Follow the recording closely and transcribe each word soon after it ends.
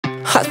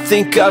I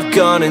think I've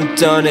gone and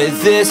done it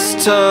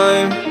this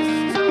time.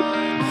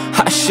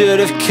 I should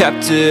have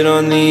kept it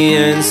on the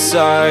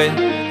inside.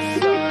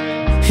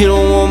 You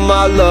don't want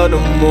my love no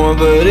more,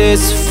 but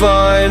it's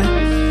fine.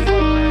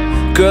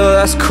 Girl,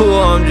 that's cool,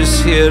 I'm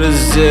just here to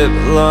zip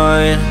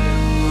line.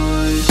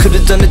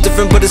 Could've done it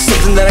different, but it's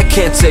something that I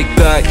can't take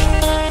back.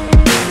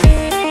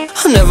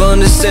 I'll never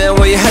understand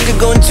why you had to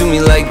go and do me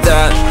like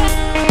that.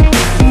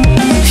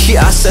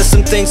 Yeah, I said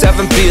some things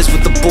having beers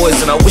with the boys,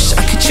 and I wish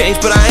I could change,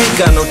 but I ain't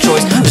got no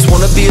choice. I just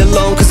wanna be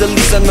alone, cause at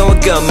least I know I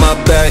got my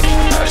back.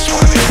 I just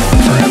wanna be alone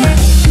forever.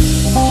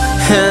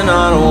 And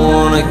I don't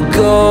wanna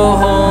go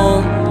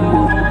home.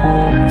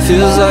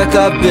 Feels like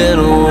I've been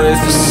away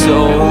for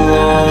so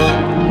long.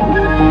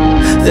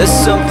 There's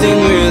something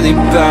really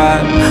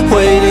bad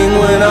waiting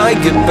when I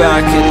get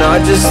back, and I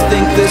just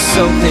think there's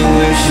something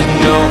we should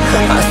know.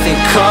 I think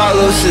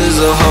Carlos is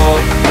a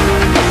hoe.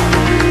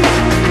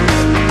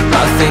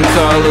 I think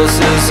Carlos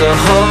is a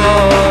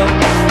hoe,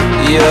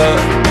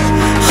 yeah.